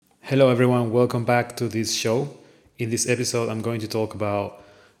Hello, everyone. Welcome back to this show. In this episode, I'm going to talk about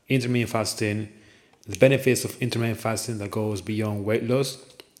intermittent fasting, the benefits of intermittent fasting that goes beyond weight loss,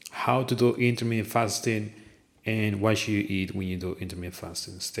 how to do intermittent fasting, and what should you eat when you do intermittent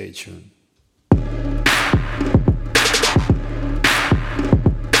fasting. Stay tuned.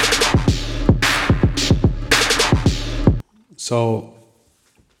 So,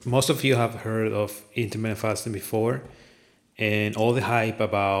 most of you have heard of intermittent fasting before, and all the hype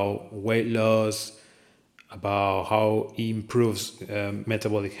about weight loss, about how it improves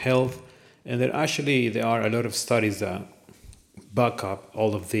metabolic health, and there are a lot of studies that back up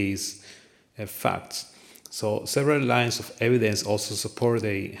all of these facts. So several lines of evidence also support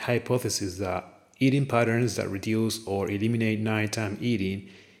the hypothesis that eating patterns that reduce or eliminate nighttime eating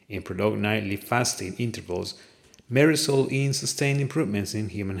and prolong nightly fasting intervals may result in sustained improvements in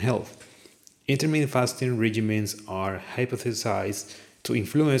human health. Intermittent fasting regimens are hypothesized to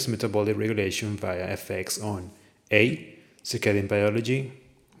influence metabolic regulation via effects on A. Circadian biology,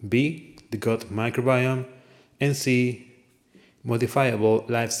 B. The gut microbiome, and C. Modifiable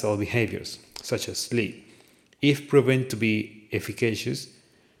lifestyle behaviors, such as sleep. If proven to be efficacious,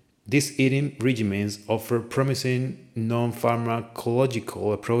 these eating regimens offer promising non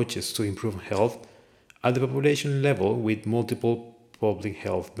pharmacological approaches to improve health at the population level with multiple public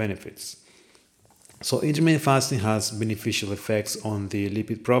health benefits. So, intermittent fasting has beneficial effects on the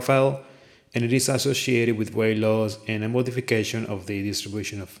lipid profile, and it is associated with weight loss and a modification of the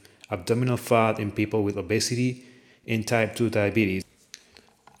distribution of abdominal fat in people with obesity and type 2 diabetes.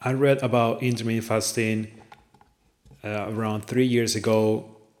 I read about intermittent fasting around 3 years ago,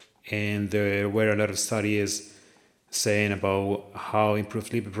 and there were a lot of studies saying about how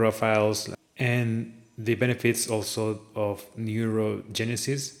improves lipid profiles and the benefits also of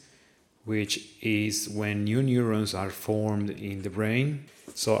neurogenesis, which is when new neurons are formed in the brain.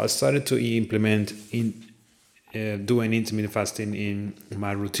 So I started to implement doing intermittent fasting in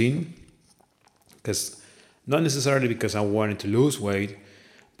my routine, because not necessarily because I wanted to lose weight,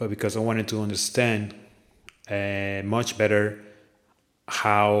 but because I wanted to understand much better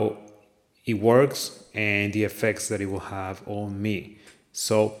how it works and the effects that it will have on me.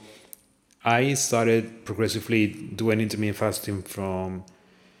 So I started progressively doing intermittent fasting from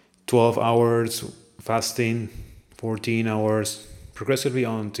 12 hours fasting, 14 hours, progressively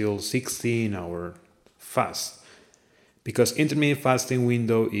until 16-hour fast. Because intermittent fasting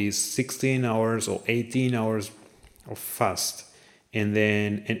window is 16 hours or 18 hours of fast, and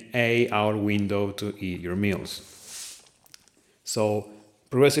then an 8-hour window to eat your meals. So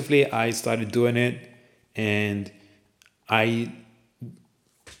progressively I started doing it, and I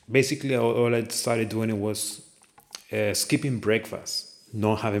basically all I started doing it was skipping breakfast,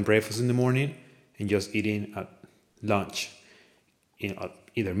 not having breakfast in the morning, and just eating at lunch, at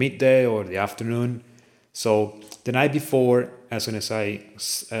either midday or the afternoon. So the night before, as soon as I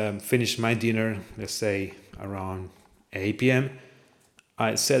finished my dinner, let's say around 8 p.m.,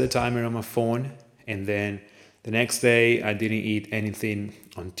 I set a timer on my phone, and then the next day I didn't eat anything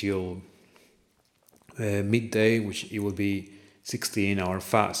until midday, which it will be 16-hour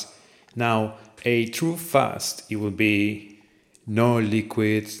fast. Now, a true fast, it will be no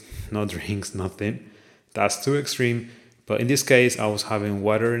liquids, no drinks, nothing. That's too extreme. But in this case, I was having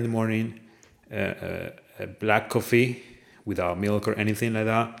water in the morning, a black coffee without milk or anything like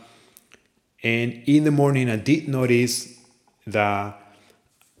that. And in the morning, I did notice that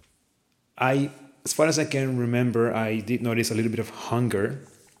as far as I can remember, I did notice a little bit of hunger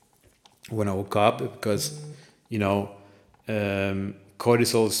when I woke up, because, you know,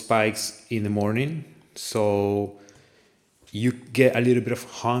 cortisol spikes in the morning. So you get a little bit of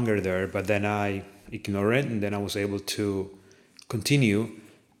hunger there, but then I ignore it, and then I was able to continue.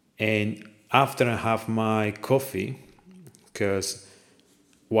 And after I have my coffee, because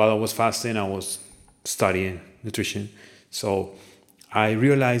while I was fasting, I was studying nutrition, so I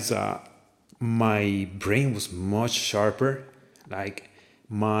realized that my brain was much sharper, like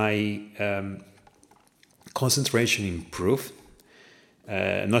my concentration improved.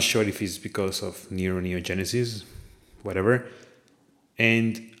 Not sure if it's because of neuroneogenesis, whatever.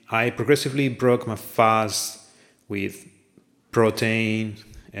 And I progressively broke my fast with protein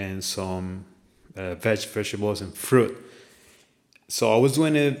and some vegetables and fruit. So I was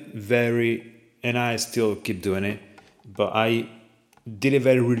doing it and I still keep doing it, but I did it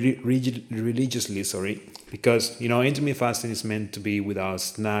very religiously, because, intermittent fasting is meant to be without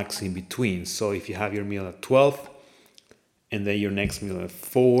snacks in between. So if you have your meal at 12, and then your next meal at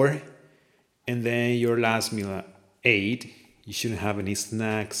 4, and then your last meal at 8, you shouldn't have any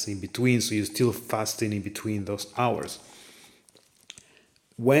snacks in between, so you're still fasting in between those hours.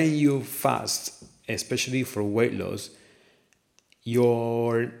 when you fast, especially for weight loss,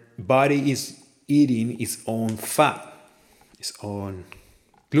 your body is eating its own fat, its own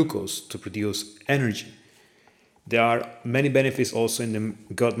glucose to produce energy. There are many benefits also in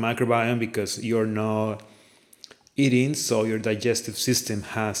the gut microbiome because you're not eating, so your digestive system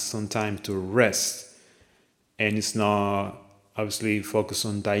has some time to rest and it's not obviously focused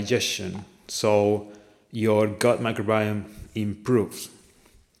on digestion. So your gut microbiome improves.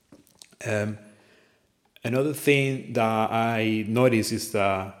 Um, Another thing that I noticed is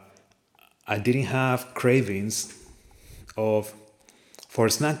that I didn't have cravings of for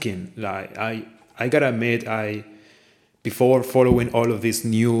snacking. I gotta admit, I before following all of this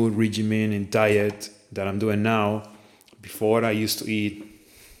new regimen and diet that I'm doing now, before I used to eat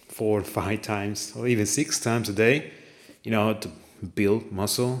 4 or 5 times or even 6 times a day, to build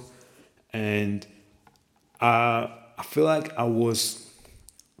muscle. And I feel like I was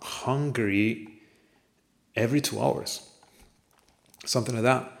hungry every 2 hours, something like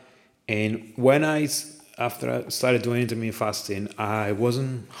that. And after I started doing intermittent fasting, I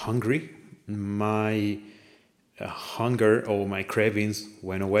wasn't hungry. My hunger or my cravings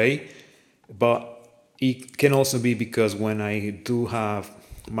went away. But it can also be because when I do have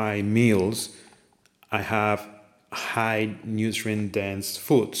my meals, I have high nutrient dense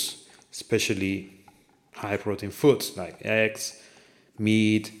foods, especially high protein foods like eggs,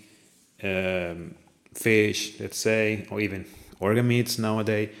 meat, um, fish, let's say, or even organ meats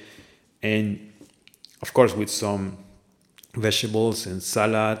nowadays. And of course, with some vegetables and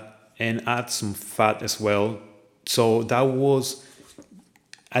salad, and add some fat as well. So that was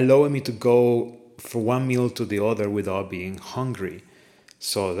allowing me to go from one meal to the other without being hungry.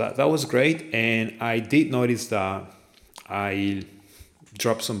 So that was great. And I did notice that I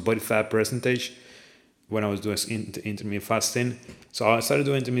dropped some body fat percentage when I was doing intermittent fasting. So I started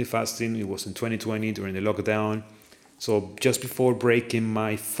doing intermittent fasting. It was in 2020 during the lockdown. So just before breaking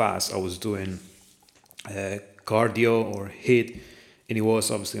my fast, I was doing cardio or HIIT, and it was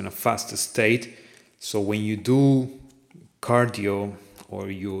obviously in a fasted state. So when you do cardio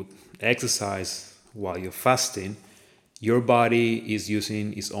or you exercise while you're fasting, your body is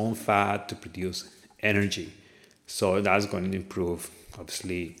using its own fat to produce energy. So that's going to improve,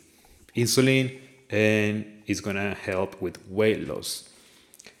 obviously, insulin, and it's going to help with weight loss.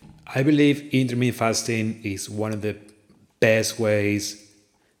 I believe intermittent fasting is one of the best ways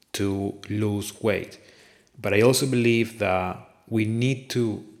to lose weight. But I also believe that we need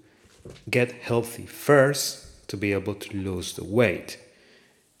to get healthy first to be able to lose the weight.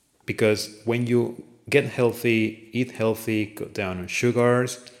 Because when you get healthy, eat healthy, cut down on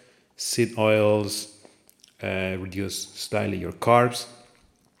sugars, seed oils, reduce slightly your carbs,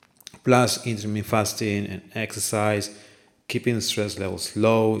 plus intermittent fasting and exercise, keeping stress levels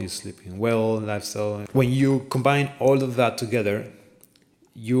low, is sleeping well, lifestyle. When you combine all of that together,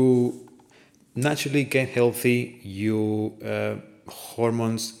 you naturally get healthy, you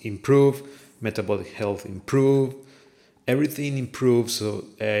hormones improve, metabolic health improve, everything improves. So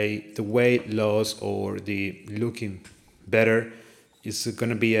the weight loss or the looking better is going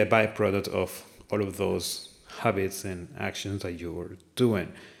to be a byproduct of all of those habits and actions that you're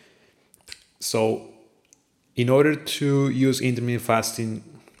doing. So in order to use intermittent fasting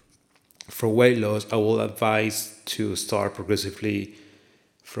for weight loss, I will advise to start progressively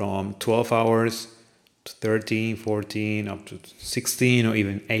from 12 hours to 13, 14, up to 16, or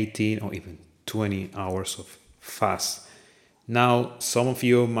even 18, or even 20 hours of fast. Now, some of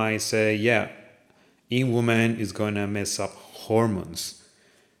you might say, yeah, in women is going to mess up hormones.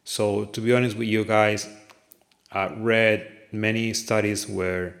 So, to be honest with you guys, I read many studies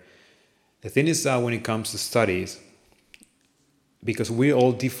where the thing is that when it comes to studies, because we're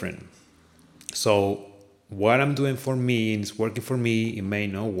all different. So, what I'm doing for me and it's working for me, it may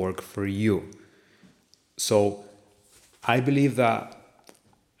not work for you. So, I believe that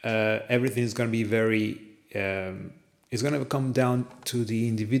everything is going to be it's going to come down to the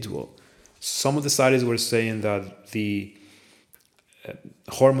individual. Some of the studies were saying that the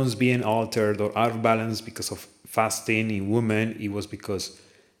hormones being altered or out of balance because of fasting in women, it was because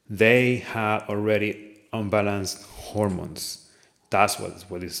they had already unbalanced hormones. That's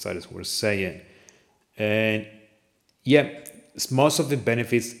what these studies were saying. And yeah, most of the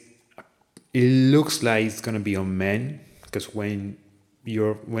benefits, it looks like it's going to be on men, because when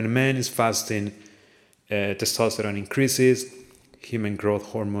a man is fasting, testosterone increases, human growth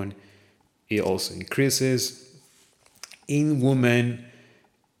hormone, it also increases. In women,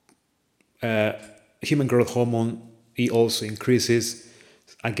 human growth hormone, it also increases.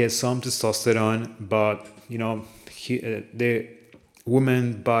 I get some testosterone, but the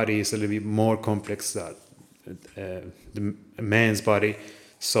woman's body is a little bit more complex than the man's body.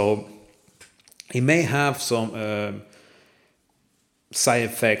 So it may have some side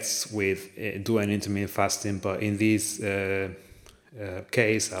effects with doing intermittent fasting, but in this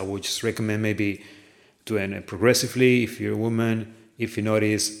case, I would just recommend maybe doing it progressively. If you're a woman, if you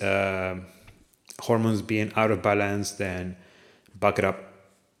notice hormones being out of balance, then back it up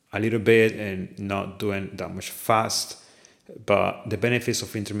a little bit and not doing that much fast. But the benefits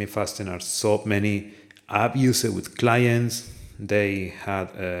of intermittent fasting are so many. I've used it with clients. They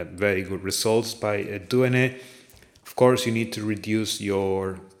had very good results by doing it. Of course, you need to reduce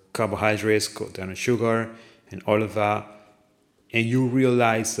your carbohydrates, cut down on sugar, and all of that. And you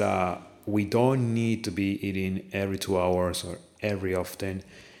realize that we don't need to be eating every 2 hours or every often.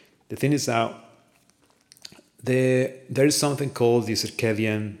 The thing is that there is something called the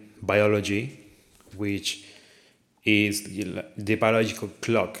circadian biology, which is the biological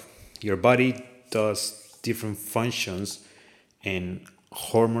clock. Your body does different functions and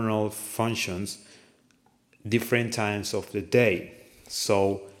hormonal functions different times of the day.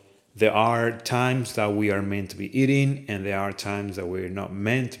 So there are times that we are meant to be eating, and there are times that we're not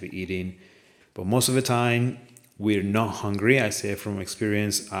meant to be eating. But most of the time, we're not hungry. I say from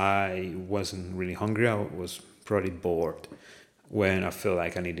experience, I wasn't really hungry. I was probably bored when I felt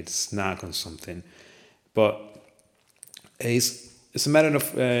like I needed a snack on something. But it's a matter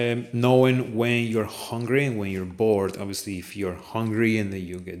of knowing when you're hungry and when you're bored. Obviously, if you're hungry and then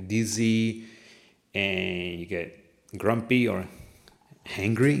you get dizzy and you get grumpy or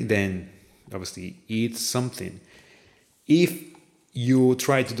hangry, then obviously eat something. If you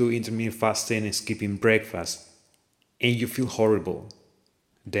try to do intermittent fasting and skipping breakfast and you feel horrible,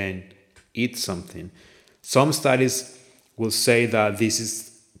 then eat something. Some studies will say that this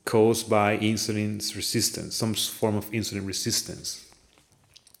is caused by insulin resistance, some form of insulin resistance.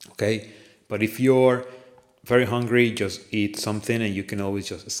 Okay, but if you're very hungry, just eat something and you can always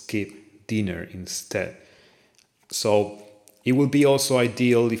just skip dinner instead. So it will be also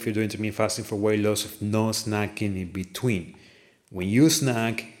ideal if you're doing intermittent fasting for weight loss of no snacking in between. When you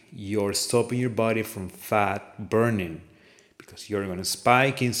snack, you're stopping your body from fat burning because you're going to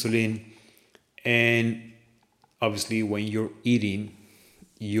spike insulin. And obviously, when you're eating,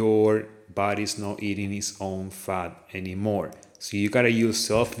 your body's not eating its own fat anymore. So you got to use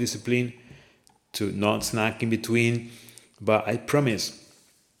self-discipline to not snack in between. But I promise,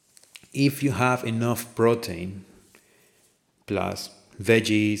 if you have enough protein plus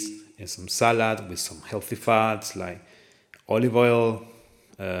veggies and some salad with some healthy fats like olive oil,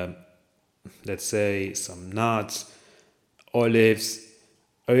 let's say some nuts, olives,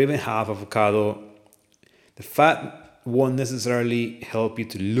 or even half avocado, the fat won't necessarily help you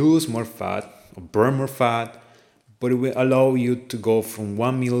to lose more fat or burn more fat, but it will allow you to go from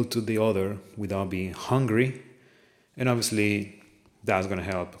one meal to the other without being hungry. And obviously, that's going to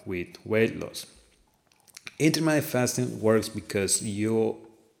help with weight loss. Intermittent fasting works because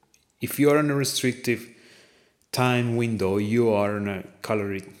if you're in a restrictive time window, you are in a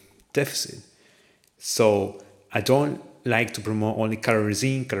calorie deficit. So I don't like to promote only calories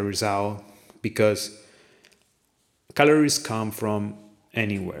in, calories out, because calories come from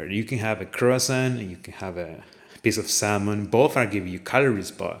anywhere. You can have a croissant and you can have a piece of salmon. Both are giving you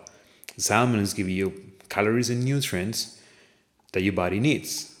calories, but salmon is giving you calories and nutrients that your body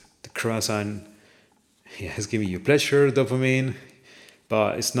needs. The croissant is giving you pleasure, dopamine,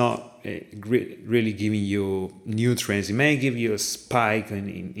 but it's not really giving you nutrients. It may give you a spike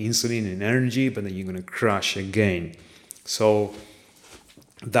in insulin and energy, but then you're going to crash again. So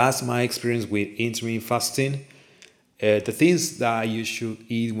that's my experience with intermittent fasting. The things that you should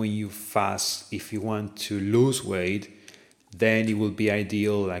eat when you fast, if you want to lose weight, then it will be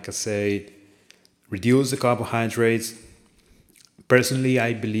ideal, like I said, reduce the carbohydrates. Personally,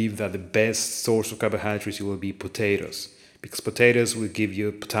 I believe that the best source of carbohydrates will be potatoes, because potatoes will give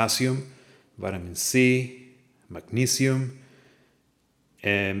you potassium, vitamin C, magnesium,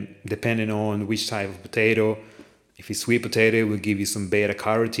 and depending on which type of potato, if it's sweet potato, it will give you some beta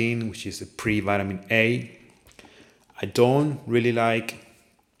carotene, which is a pre-vitamin A. I don't really like,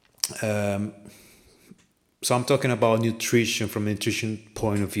 so I'm talking about nutrition from a nutrition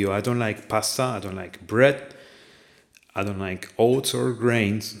point of view. I don't like pasta, I don't like bread, I don't like oats or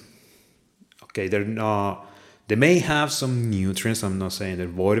grains. Okay, they may have some nutrients, I'm not saying they're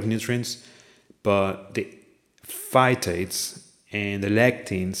void of nutrients, but the phytates and the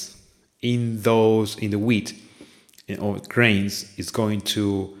lectins in the wheat or grains is going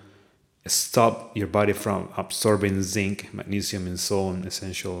to stop your body from absorbing zinc, magnesium, and so on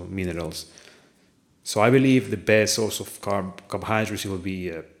essential minerals. So I believe the best source of carbohydrates will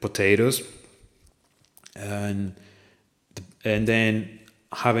be potatoes, and then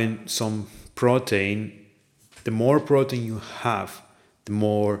having some protein. The more protein you have, the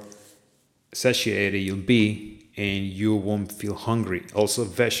more satiated you'll be, and you won't feel hungry. Also,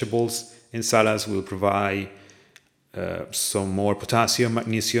 vegetables and salads will provide some more potassium,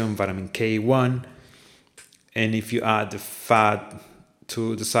 magnesium, vitamin K1, and if you add the fat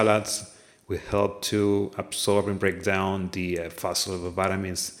to the salads, will help to absorb and break down the fat soluble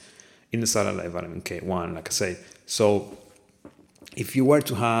vitamins in the salad, like vitamin K1, like I say. So if you were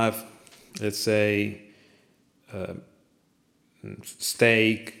to have, let's say,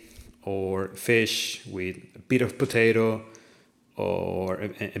 steak or fish with a bit of potato or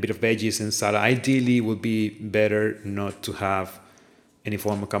a bit of veggies and salad, ideally it would be better not to have any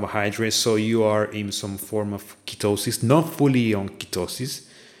form of carbohydrates. So you are in some form of ketosis, not fully on ketosis,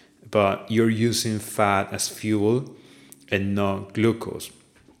 but you're using fat as fuel and not glucose.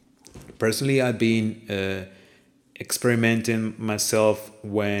 Personally, I've been experimenting myself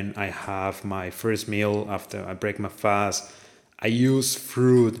when I have my first meal after I break my fast. I use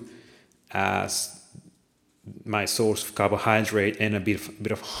fruit as my source of carbohydrate and a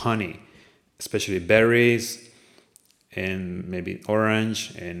bit of honey, especially berries and maybe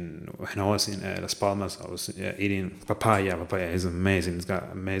orange. And when I was in Las Palmas, I was eating papaya. Papaya is amazing. It's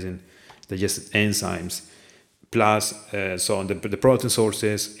got amazing digestive enzymes. Plus, so the protein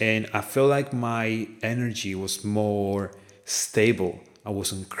sources, and I feel like my energy was more stable. I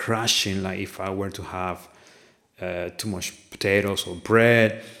wasn't crashing like if I were to have too much potatoes or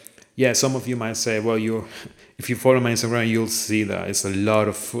bread. Yeah, some of you might say, well, if you follow my Instagram, you'll see that it's a lot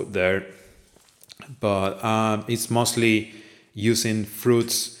of food there, but it's mostly using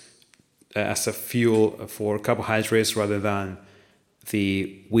fruits as a fuel for carbohydrates rather than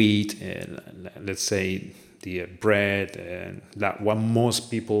the wheat and, let's say, the bread and that what most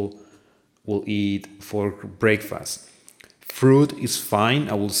people will eat for breakfast. Fruit is fine.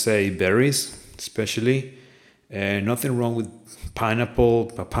 I will say berries, especially. Nothing wrong with pineapple,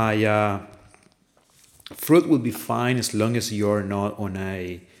 papaya. Fruit will be fine as long as you're not on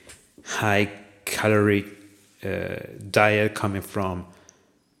a high calorie diet coming from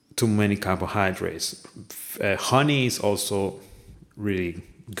too many carbohydrates. Honey is also really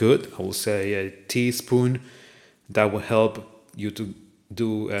good. I will say a teaspoon that will help you to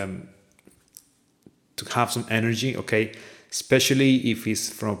do to have some energy. Okay, especially if it's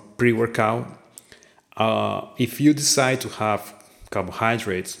from pre-workout. If you decide to have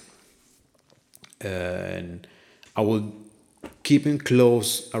carbohydrates, and I will keep them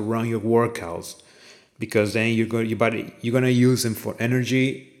close around your workouts, because then you're gonna use them for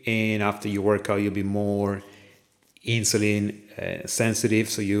energy, and after your workout you'll be more insulin sensitive,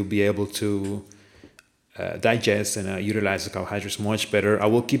 so you'll be able to digest and utilize the carbohydrates much better. I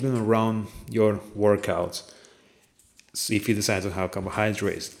will keep them around your workouts, so if you decide to have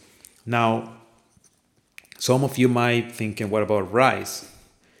carbohydrates. Now, some of you might thinking, what about rice?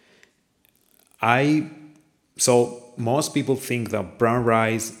 So most people think that brown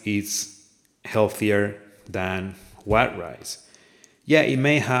rice is healthier than white rice. Yeah, it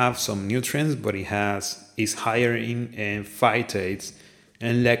may have some nutrients, but is higher in phytates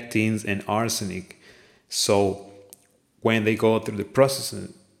and lectins and arsenic. So when they go through the process,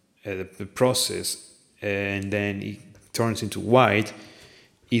 and then it turns into white,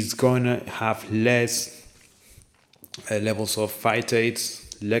 it's gonna have less levels of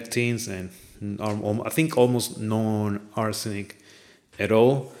phytates, lectins, and I think almost non-arsenic at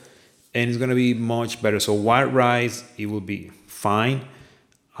all, and it's gonna be much better. So white rice, it will be fine.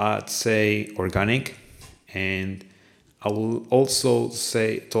 I'd say organic, and I will also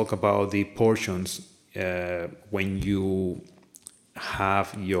talk about the portions when you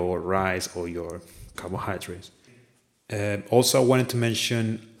have your rice or your carbohydrates. Also, I wanted to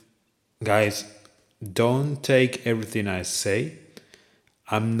mention, guys, don't take everything I say.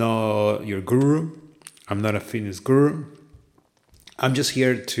 I'm not your guru. I'm not a fitness guru. I'm just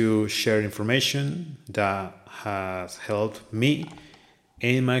here to share information that has helped me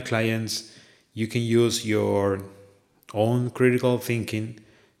and my clients. You can use your own critical thinking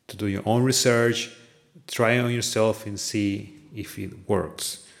to do your own research, try it on yourself and see if it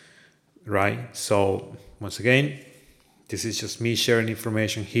works, right? So once again, this is just me sharing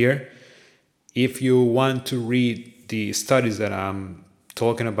information here. If you want to read the studies that I'm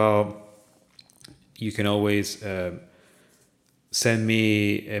talking about, you can always send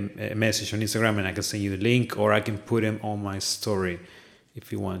me a message on Instagram and I can send you the link, or I can put them on my story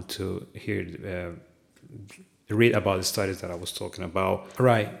if you want to read about the studies that I was talking about.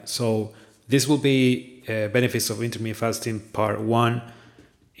 Right. So This will be benefits of intermittent fasting part one.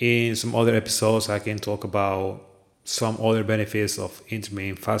 In some other episodes, I can talk about some other benefits of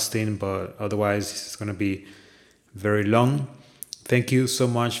intermittent fasting, but otherwise, this is going to be very long. Thank you so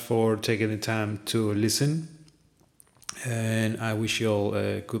much for taking the time to listen. And I wish you all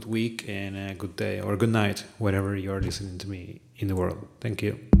a good week and a good day or good night, wherever you're listening to me in the world. Thank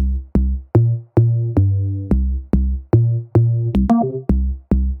you.